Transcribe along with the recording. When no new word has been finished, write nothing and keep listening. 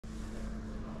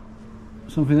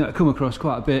something that I come across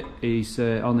quite a bit is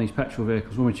on these petrol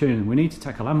vehicles when we're tuning them, we need to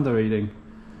take a lambda reading,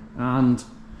 and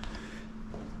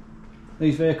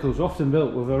these vehicles are often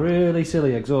built with a really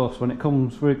silly exhaust when it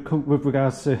comes with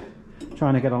regards to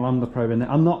trying to get a lambda probe in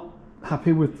there. I'm not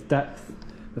happy with the depth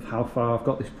of how far I've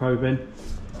got this probe in.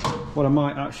 What I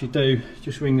might actually do is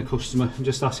just ring the customer and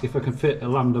just ask if I can fit a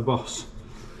lambda boss.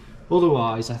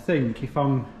 Otherwise, I think if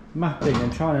I'm mapping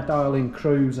and trying to dial in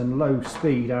cruise and low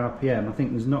speed RPM, I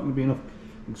think there's not going to be enough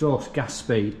exhaust gas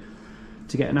speed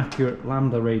to get an accurate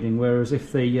lambda reading. Whereas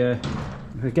if I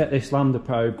get this lambda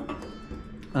probe,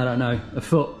 I don't know, a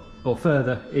foot or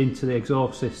further into the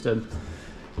exhaust system,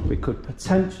 we could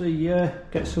potentially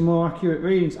get some more accurate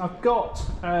readings. I've got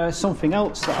something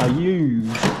else that I use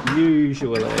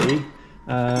usually,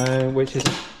 which is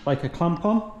like a clamp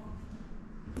on.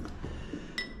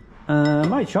 I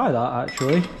might try that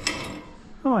actually.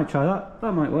 I might try that.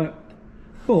 That might work.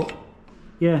 But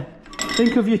yeah,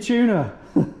 think of your tuner.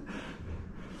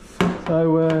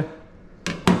 So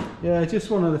yeah, just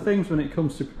one of the things when it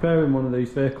comes to preparing one of these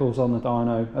vehicles on the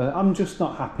dyno. I'm just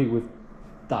not happy with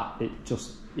that. It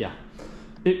just, yeah,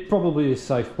 it probably is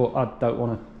safe, but I don't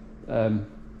want to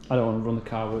run the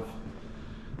car with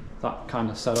that kind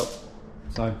of setup.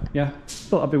 So yeah,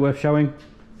 thought that'd be worth showing.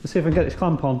 Let's see if I can get this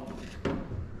clamp on.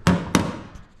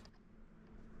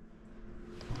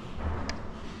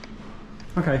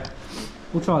 Okay,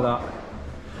 we'll try that.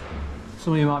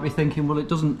 Some of you might be thinking, well, it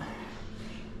doesn't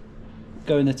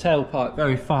go in the tailpipe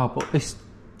very far, but this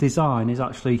design is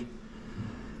actually,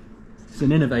 it's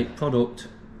an Innovate product.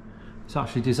 It's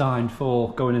actually designed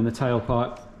for going in the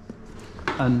tailpipe,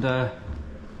 and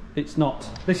it's not.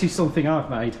 This is something I've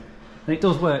made, and it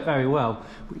does work very well.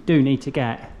 We do need to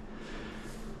get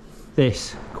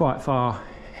this quite far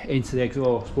into the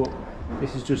exhaust, but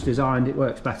this is just designed, it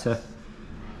works better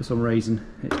for some reason.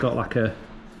 It's got like a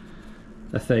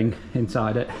thing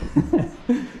inside it.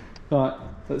 Right,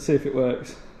 let's see if it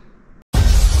works.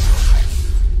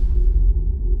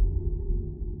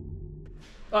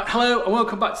 Right, hello and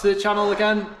welcome back to the channel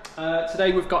again.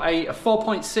 Today we've got a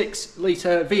 4.6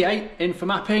 litre V8 in for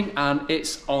mapping, and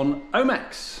it's on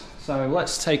Omex. So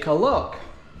let's take a look.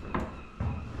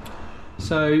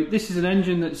 So this is an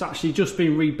engine that's actually just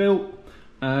been rebuilt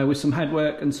with some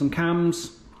headwork and some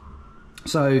cams.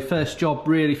 So first job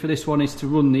really for this one is to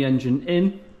run the engine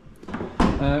in.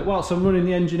 Whilst I'm running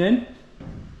the engine in,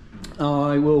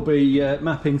 I will be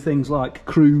mapping things like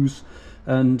cruise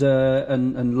and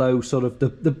low, sort of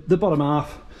the bottom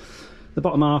half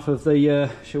of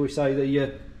the shall we say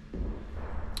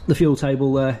the fuel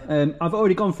table there. I've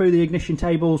already gone through the ignition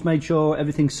tables, made sure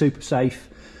everything's super safe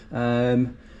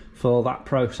for that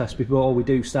process before we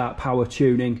do start power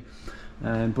tuning.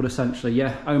 But essentially,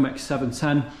 yeah, Omex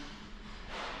 710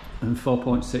 and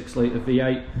 4.6 litre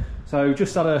V8. So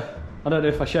just had a, I don't know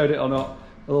if I showed it or not,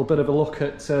 a little bit of a look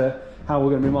at how we're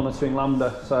going to be monitoring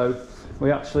lambda. So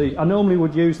we actually, I normally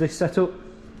would use this setup,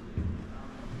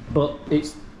 but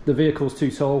the vehicle's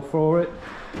too tall for it.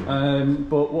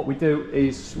 But what we do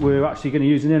is we're actually going to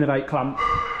use an Innovate clamp,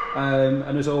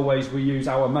 and as always we use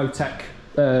our Motec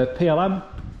PLM,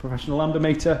 professional lambda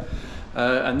meter,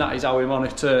 and that is how we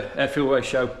monitor air fuel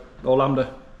ratio or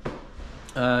lambda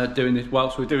doing this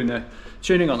whilst we're doing the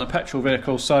tuning on the petrol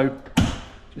vehicle. So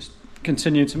just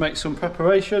continue to make some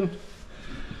preparation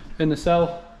in the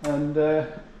cell, and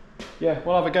yeah,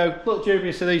 we'll have a go. A little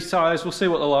dubious of these tyres, we'll see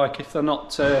what they're like. If they're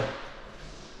not,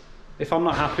 if I'm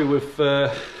not happy with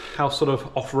how sort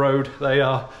of off-road they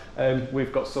are,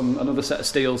 we've got another set of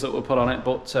steels that we'll put on it,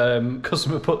 but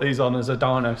customer put these on as a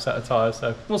dyno set of tyres,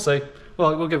 so we'll see.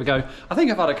 Well, we'll give it a go. I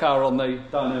think I've had a car on the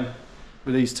dyno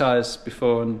with these tyres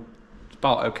before, and it's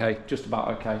about okay, just about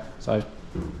okay. So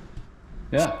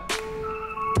yeah.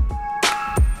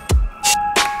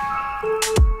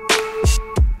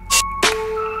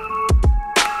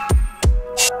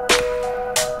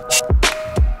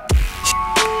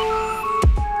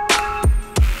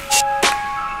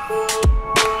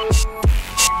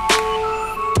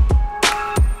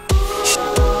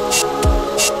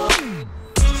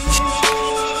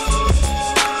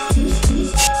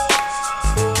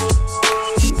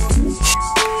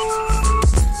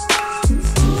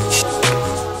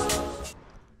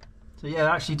 So yeah,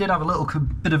 I actually did have a little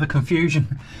bit of a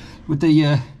confusion with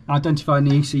the identifying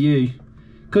the ECU.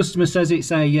 Customer says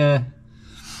it's a an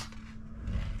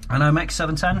Omex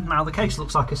 710. Now the case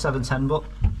looks like a 710, but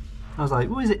I was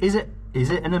like, well, is it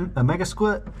a mega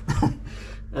squirt? I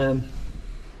don't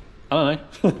know.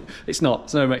 It's not.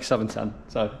 It's an Omex 710.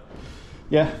 So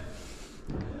yeah.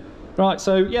 Right.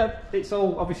 So yeah, it's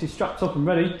all obviously strapped up and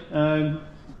ready. I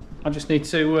just need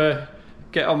to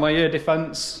get on my ear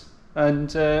defence and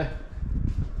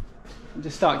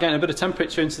just start getting a bit of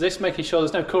temperature into this, making sure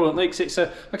there's no coolant leaks. It's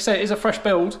like I say, it is a fresh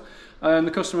build, and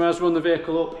the customer has run the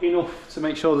vehicle up enough to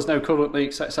make sure there's no coolant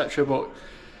leaks, etc. But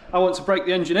I want to break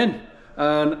the engine in,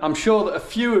 and I'm sure that a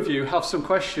few of you have some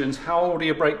questions. How do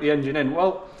you break the engine in?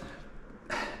 Well,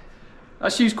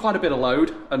 let's use quite a bit of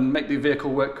load and make the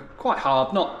vehicle work quite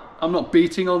hard. I'm not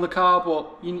beating on the car, but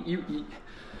you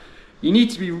need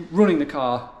to be running the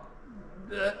car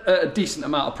at a decent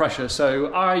amount of pressure.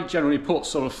 So I generally put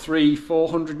sort of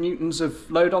 300-400 newtons of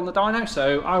load on the dyno.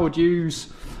 So I would use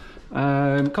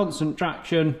constant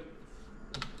traction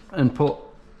and put,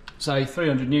 say,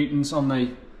 300 newtons on the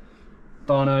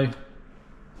dyno,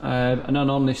 and then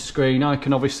on this screen I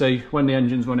can obviously, when the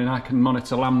engine's running, I can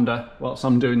monitor lambda whilst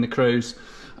I'm doing the cruise,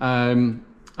 and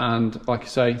like I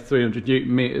say, 300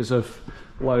 newton meters of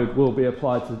load will be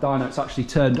applied to the dyno. It's actually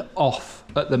turned off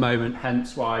at the moment,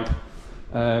 hence why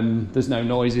there's no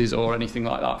noises or anything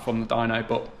like that from the dyno.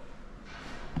 But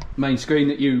main screen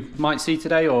that you might see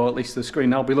today, or at least the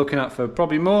screen I'll be looking at for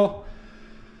probably not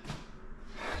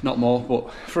more,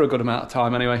 but for a good amount of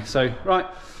time anyway. So right,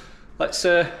 let's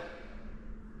do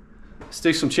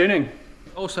some tuning.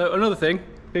 Also, another thing,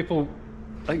 I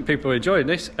think people are enjoying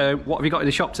this. What have you got in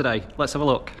the shop today? Let's have a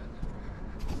look.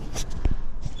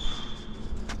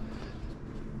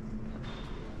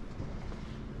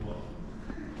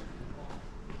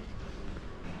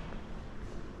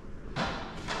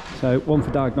 So one for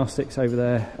diagnostics over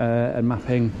there, and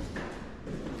mapping.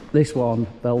 This one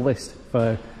they'll list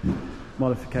for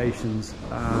modifications,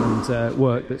 and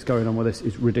work that's going on with this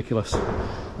is ridiculous.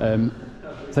 I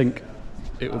think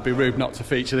it would be rude not to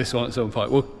feature this one at some point.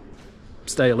 We'll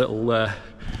stay a little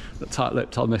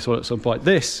tight-lipped on this one at some point.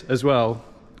 This as well,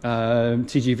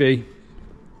 TGV,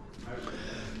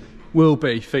 will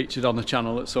be featured on the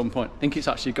channel at some point. I think it's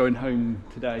actually going home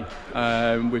today.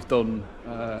 We've done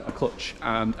a clutch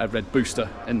and a red booster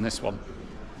in this one.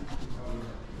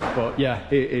 But yeah,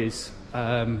 it is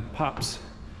perhaps,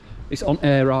 it's on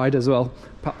air ride as well,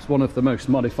 perhaps one of the most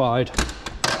modified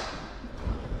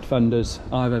Defenders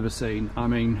I've ever seen. I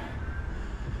mean,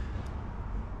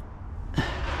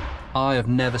 I have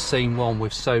never seen one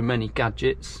with so many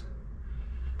gadgets.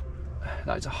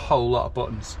 That is a whole lot of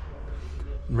buttons,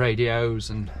 radios,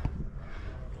 and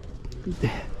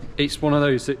it's one of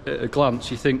those at a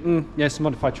glance you think, yes, a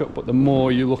modified truck, but the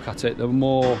more you look at it, the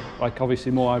more, like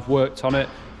obviously more I've worked on it,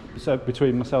 so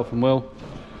between myself and Will,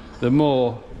 the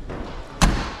more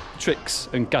tricks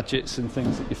and gadgets and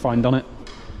things that you find on it.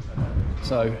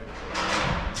 So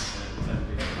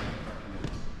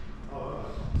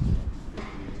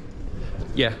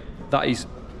yeah, that is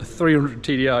a 300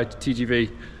 TDI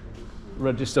TGV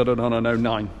registered on an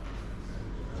 09.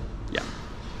 Yeah,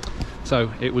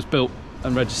 so it was built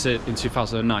and registered in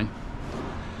 2009.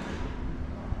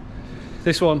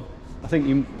 This one, I think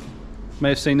you may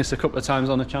have seen this a couple of times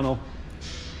on the channel.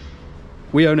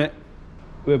 We own it,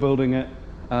 we're building it.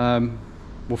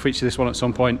 We'll feature this one at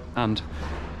some point, and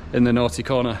in the naughty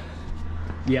corner,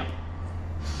 yeah,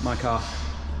 my car.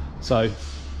 So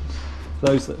for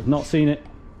those that have not seen it,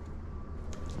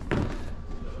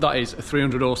 that is a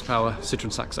 300 horsepower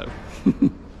Citroen Saxo.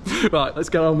 Right, let's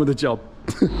get on with the job.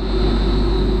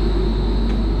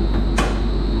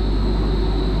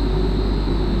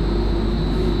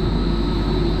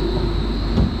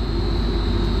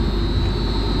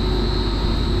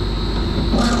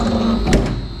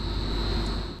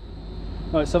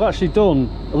 Right, so I've actually done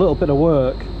a little bit of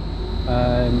work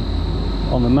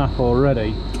on the map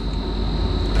already,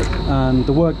 and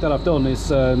the work that I've done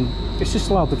is it's just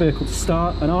allowed the vehicle to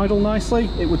start and idle nicely.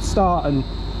 It would start and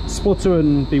sputter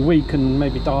and be weak and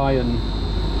maybe die, and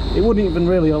it wouldn't even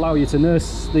really allow you to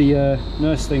nurse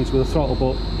things with a throttle,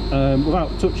 but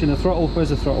without touching the throttle. Where's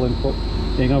the throttle input?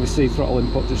 You can obviously see throttle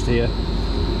input just here.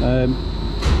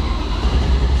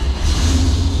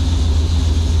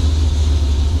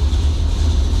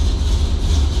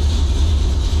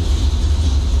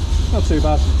 Not too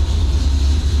bad.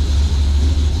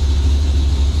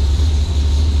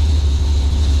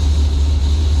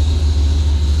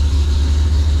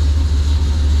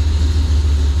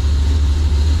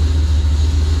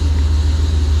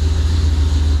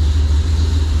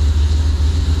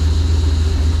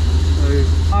 So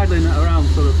idling at around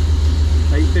sort of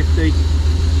 850.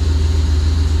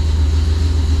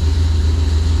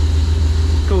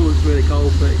 Coolant's really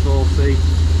cold, 34C.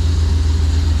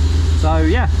 So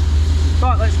yeah.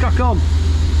 Right, let's crack on.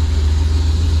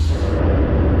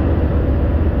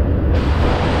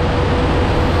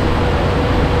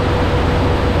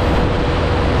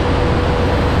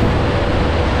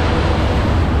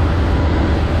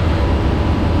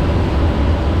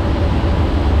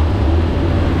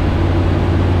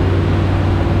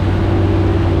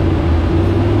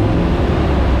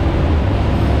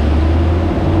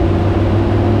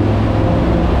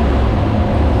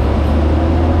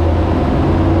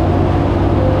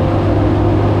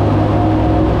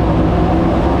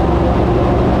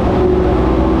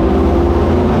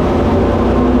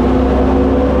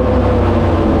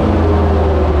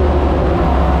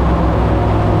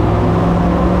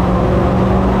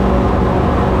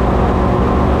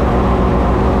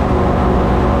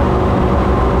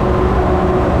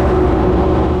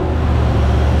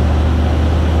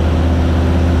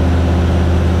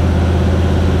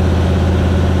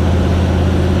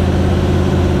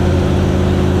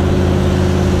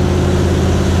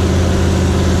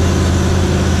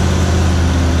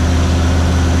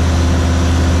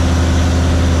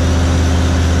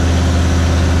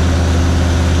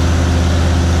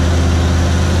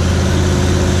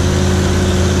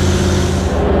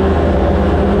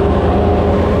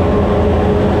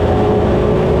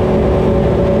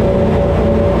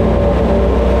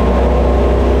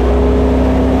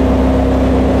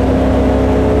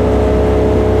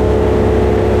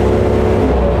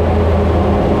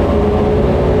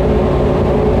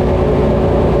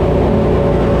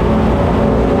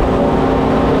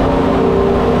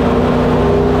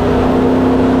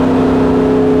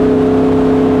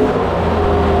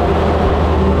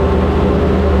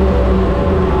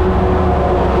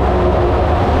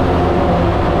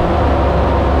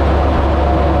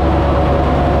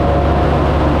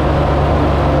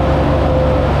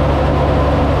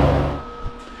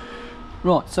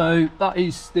 so that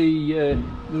is the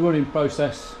running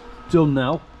process done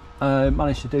now.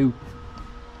 Managed to do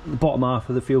the bottom half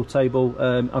of the fuel table.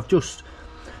 I've just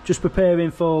preparing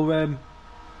for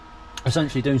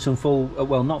essentially doing some full,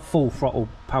 well, not full throttle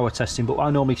power testing, but I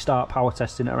normally start power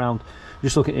testing at around,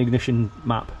 just look at the ignition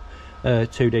map,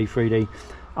 2D, 3D.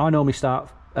 I normally start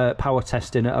power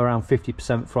testing at around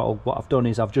 50% throttle. What I've done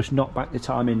is I've just knocked back the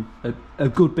timing a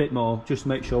good bit more, just to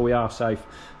make sure we are safe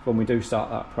when we do start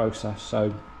that process.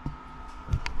 So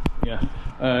yeah,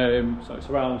 so it's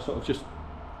around sort of just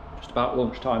about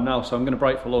lunchtime now, so I'm going to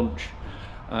break for lunch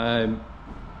and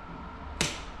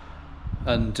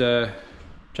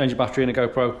change the battery in a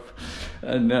GoPro,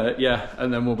 and yeah,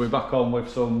 and then we'll be back on with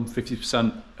some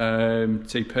 50%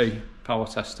 TP power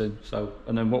testing. So,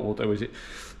 and then what we'll do is,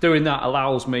 doing that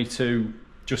allows me to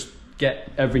just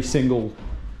get every single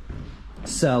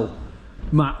cell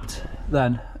mapped.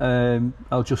 Then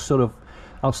I'll just sort of,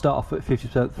 I'll start off at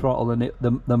 50% throttle, and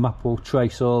the map will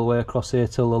trace all the way across here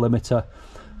till the limiter.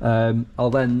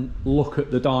 I'll then look at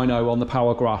the dyno on the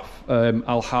power graph.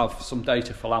 I'll have some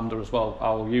data for lambda as well.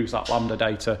 I'll use that lambda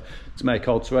data to make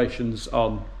alterations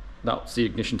on, that's the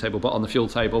ignition table, but on the fuel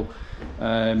table,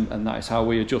 and that is how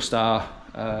we adjust our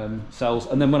cells.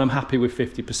 And then when I'm happy with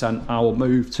 50%, I will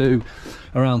move to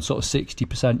around sort of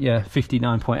 60%. Yeah,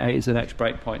 59.8 is the next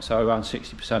break point, so around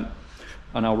 60%,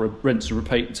 and I'll rinse and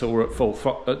repeat until we're at full to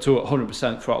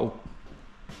 100% throttle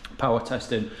power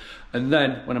testing. And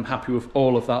then when I'm happy with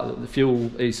all of that, that the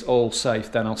fuel is all safe,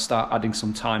 then I'll start adding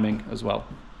some timing as well.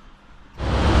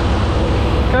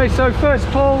 Okay, so first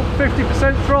pull,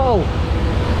 50% throttle.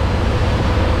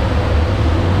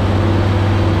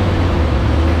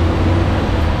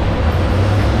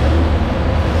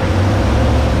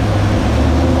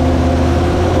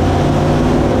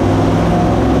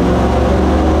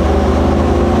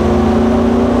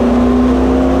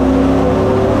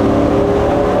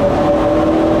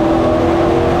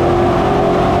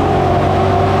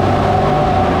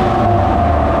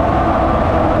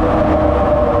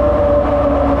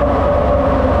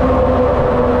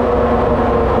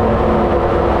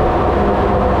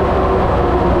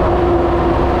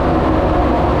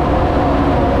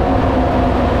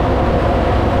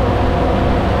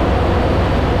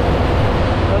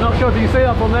 If you see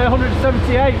that on there,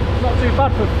 178, not too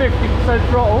bad for 50%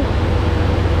 throttle.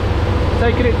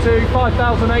 Taking it to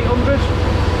 5,800.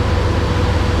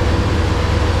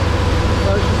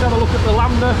 So let's just have a look at the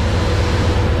lambda.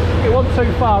 It wasn't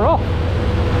too far off.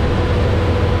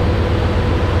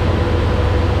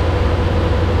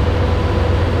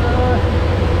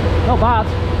 Not bad.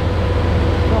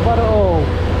 Not bad at all.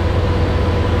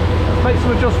 Let's make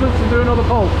some adjustments and do another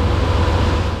pull.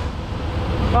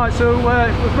 Right, so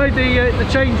we've made the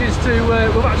changes to,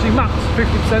 we've actually mapped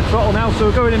 50% throttle now, so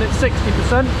we're going in at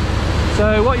 60%.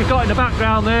 So what you've got in the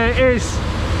background there is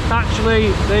actually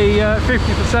the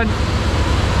 50%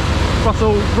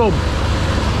 throttle run.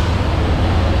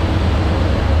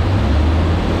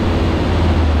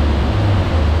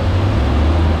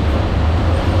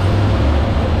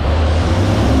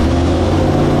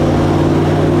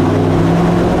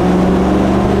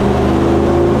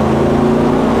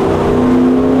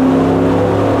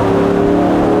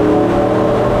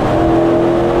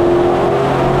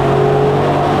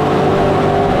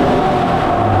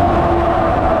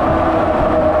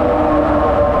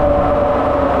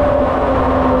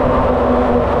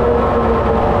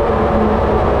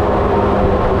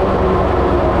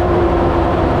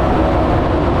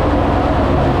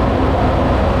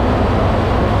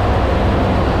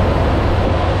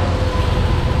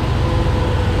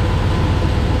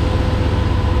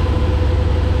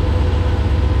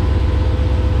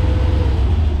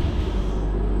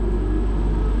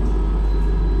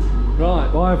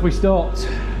 Why have we stopped?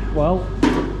 Well,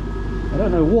 I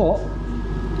don't know what.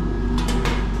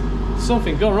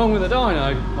 Something gone wrong with the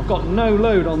dyno. I've got no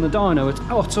load on the dyno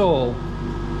at all.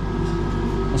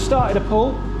 I started a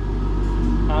pull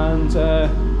and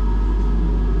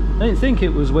I didn't think it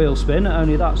was wheel spin,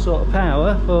 only that sort of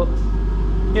power, but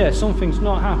yeah, something's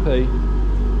not happy.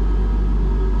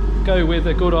 Go with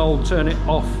a good old turn it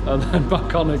off and then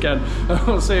back on again, and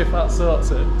we'll see if that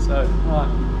sorts it. So, right,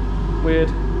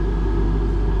 weird.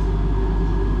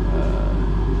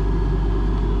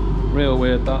 Real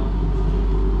weird that.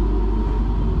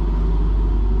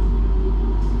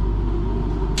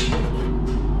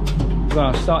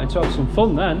 Well, starting to have some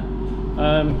fun then.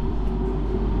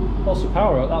 Lots of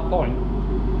power at that point.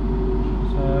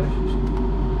 So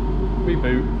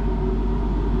reboot.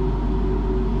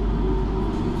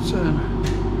 Turn.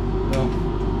 Well,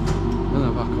 and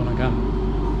then back on again.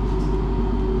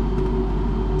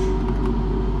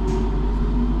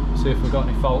 see if we've got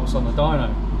any faults on the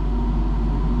dyno.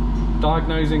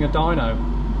 Diagnosing a dyno.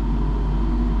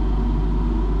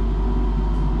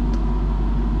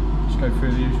 Just go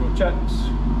through the usual checks.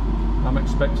 I'm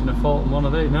expecting a fault on one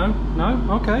of these. No? No?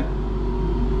 Okay.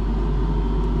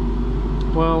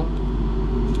 Well,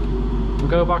 we'll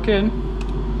go back in.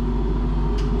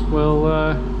 We'll,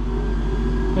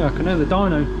 yeah, I can hear the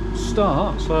dyno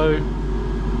start, so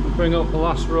we'll bring up the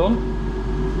last run.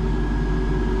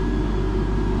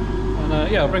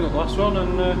 And yeah, I'll bring up the last one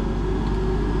and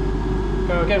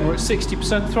go again. We're at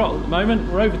 60% throttle at the moment.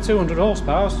 We're over 200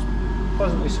 horsepower.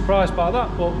 Pleasantly surprised by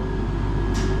that, but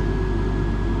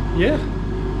yeah.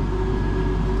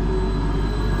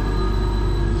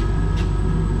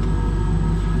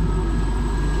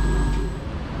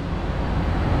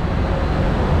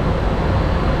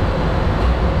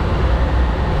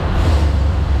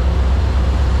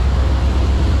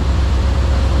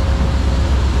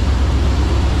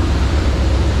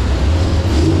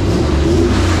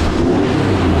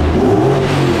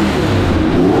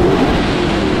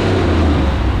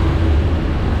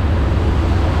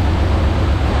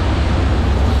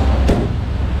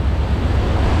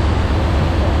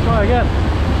 Again.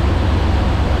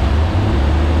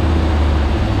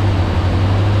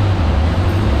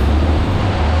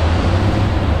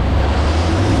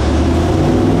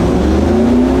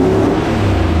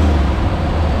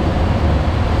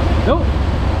 Nope.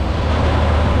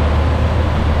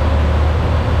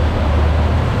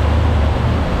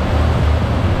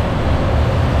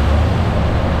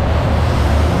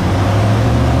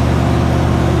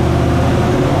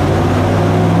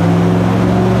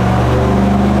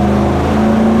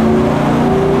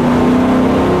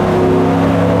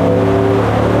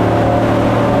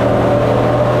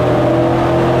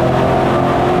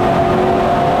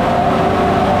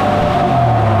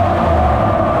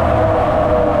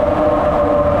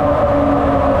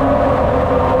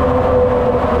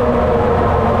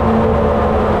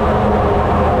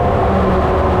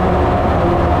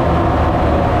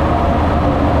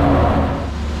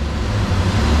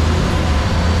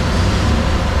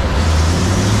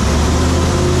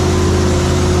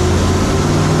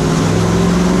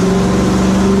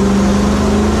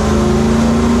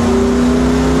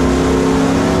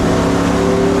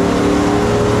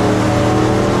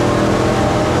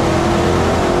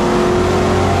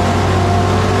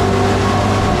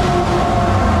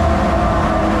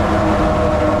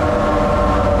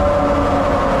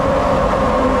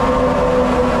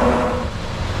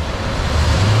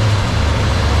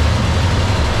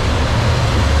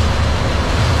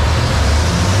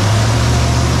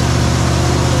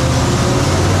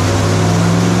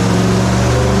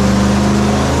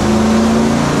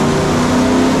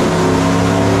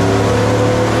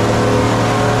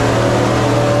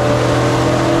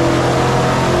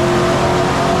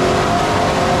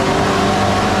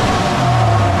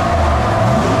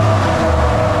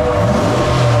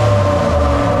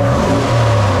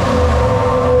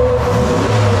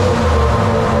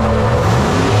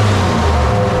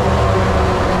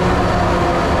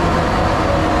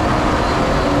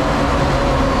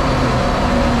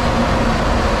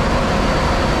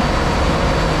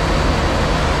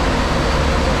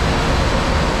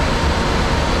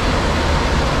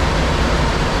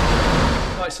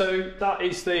 So that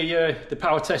is the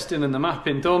power testing and the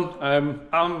mapping done.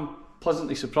 I'm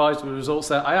pleasantly surprised with the results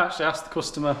there. I actually asked the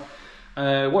customer,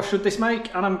 what should this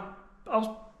make? And I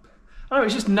don't know,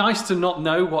 it's just nice to not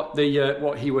know what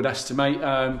he would estimate.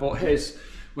 But here's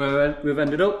where we've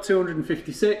ended up: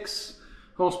 256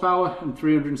 horsepower and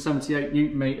 378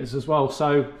 newton meters as well.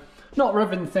 So not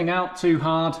revving the thing out too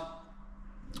hard.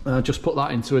 Just put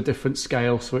that into a different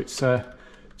scale, so it's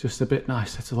just a bit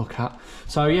nicer to look at.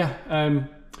 So yeah,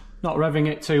 not revving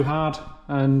it too hard,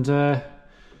 and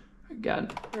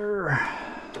again,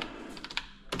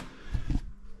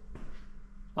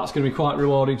 that's going to be quite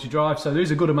rewarding to drive. So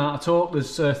there's a good amount of torque.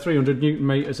 There's 300 newton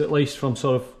meters at least from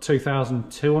sort of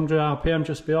 2,200 RPM,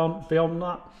 just beyond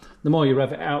that. The more you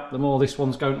rev it out, the more this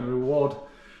one's going to reward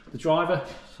the driver.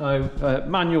 So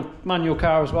manual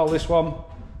car as well, this one.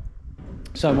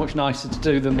 So much nicer to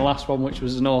do than the last one, which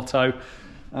was an auto.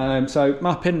 So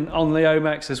mapping on the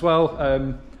Omex as well.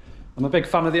 I'm a big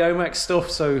fan of the Omex stuff,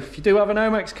 so if you do have an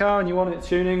Omex car and you want it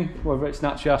tuning, whether it's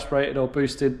naturally aspirated or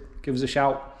boosted, give us a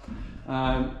shout.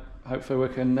 Hopefully we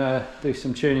can do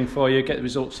some tuning for you, get the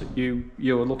results that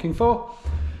you're looking for.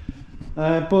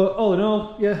 But all in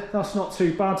all, yeah, that's not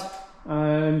too bad.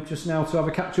 Just now to have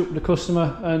a catch up with the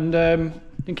customer, and I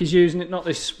think he's using it not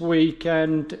this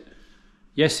weekend.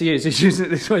 Yes, he is. He's using it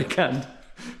this weekend.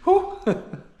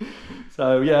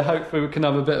 So yeah, hopefully we can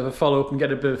have a bit of a follow-up and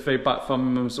get a bit of feedback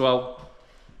from them as well.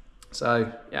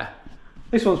 So yeah,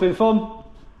 this one's been fun.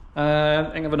 I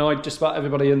think I've annoyed just about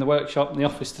everybody in the workshop, in the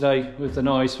office today with the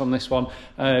noise from this one.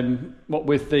 What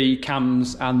with the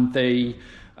cams and the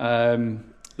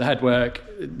headwork,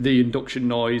 the induction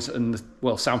noise and the,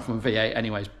 well, sound from a V8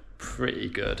 anyway is pretty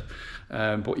good.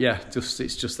 But yeah,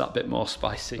 it's just that bit more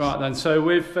spicy. Right then, so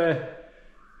with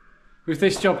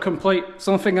this job complete,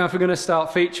 something I'm going to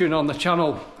start featuring on the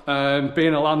channel,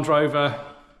 being a Land Rover.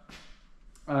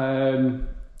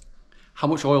 How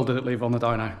much oil did it leave on the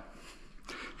dyno?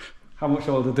 How much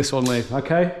oil did this one leave?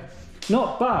 Okay,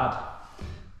 not bad.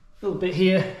 A little bit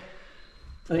here,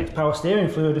 I think it's power steering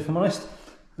fluid if I'm honest,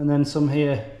 and then some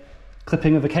here,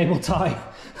 clipping of a cable tie.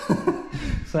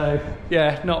 So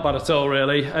yeah, not bad at all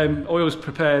really. I always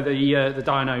prepare the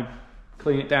dyno,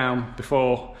 clean it down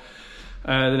before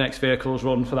the next vehicle's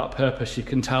run for that purpose. You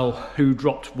can tell who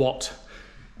dropped what.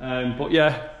 But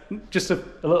yeah, just a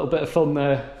little bit of fun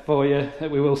there for you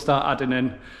that we will start adding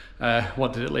in.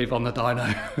 What did it leave on the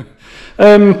dyno?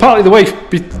 Partly the way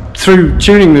through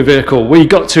tuning the vehicle, we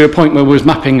got to a point where we was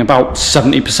mapping about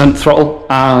 70% throttle,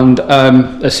 and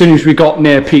as soon as we got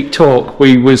near peak torque,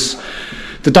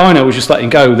 the dyno was just letting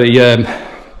go.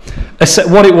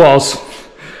 What it was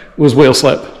wheel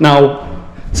slip. Now,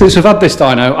 since we've had this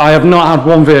dyno, I have not had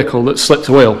one vehicle that slipped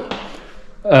a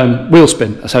wheel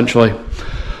spin essentially.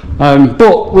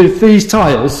 But with these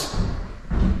tyres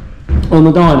on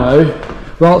the dyno,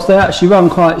 whilst they actually run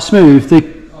quite smooth, the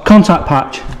contact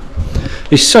patch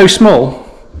is so small.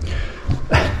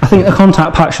 I think the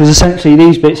contact patch was essentially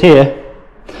these bits here,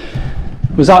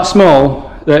 was that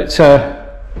small that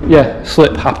yeah,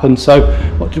 slip happened. So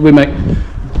what did we make?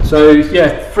 So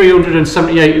yeah,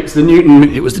 378.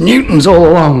 It was the newtons all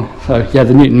along. So yeah,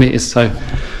 the newton meters. So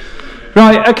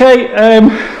right, okay.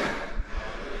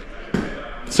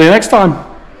 See you next time.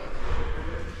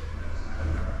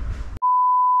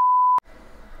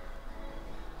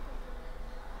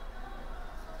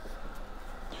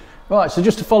 Right, so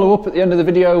just to follow up at the end of the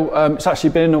video, it's actually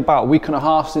been about a week and a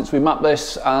half since we mapped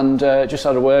this, and just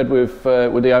had a word with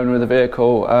the owner of the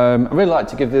vehicle. I'd really like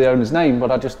to give the owner's name,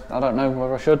 but I don't know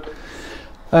whether I should.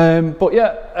 But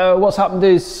yeah, what's happened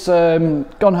is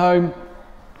gone home,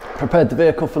 prepared the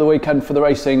vehicle for the weekend for the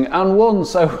racing, and won.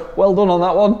 So well done on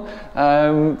that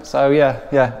one. So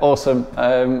yeah, awesome.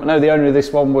 I know the owner of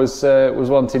this one was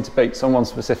wanting to beat someone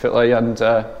specifically, and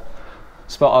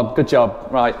spot on, good job.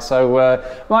 Right, so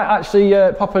might actually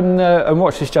pop and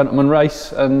watch this gentleman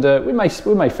race, and we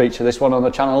may feature this one on the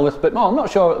channel a little bit more. I'm not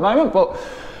sure at the moment, but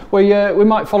we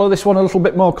might follow this one a little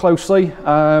bit more closely.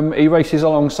 He races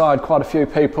alongside quite a few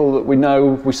people that we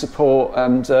know, we support,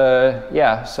 and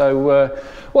yeah, so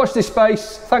watch this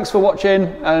space. Thanks for watching,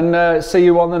 and see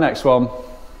you on the next one.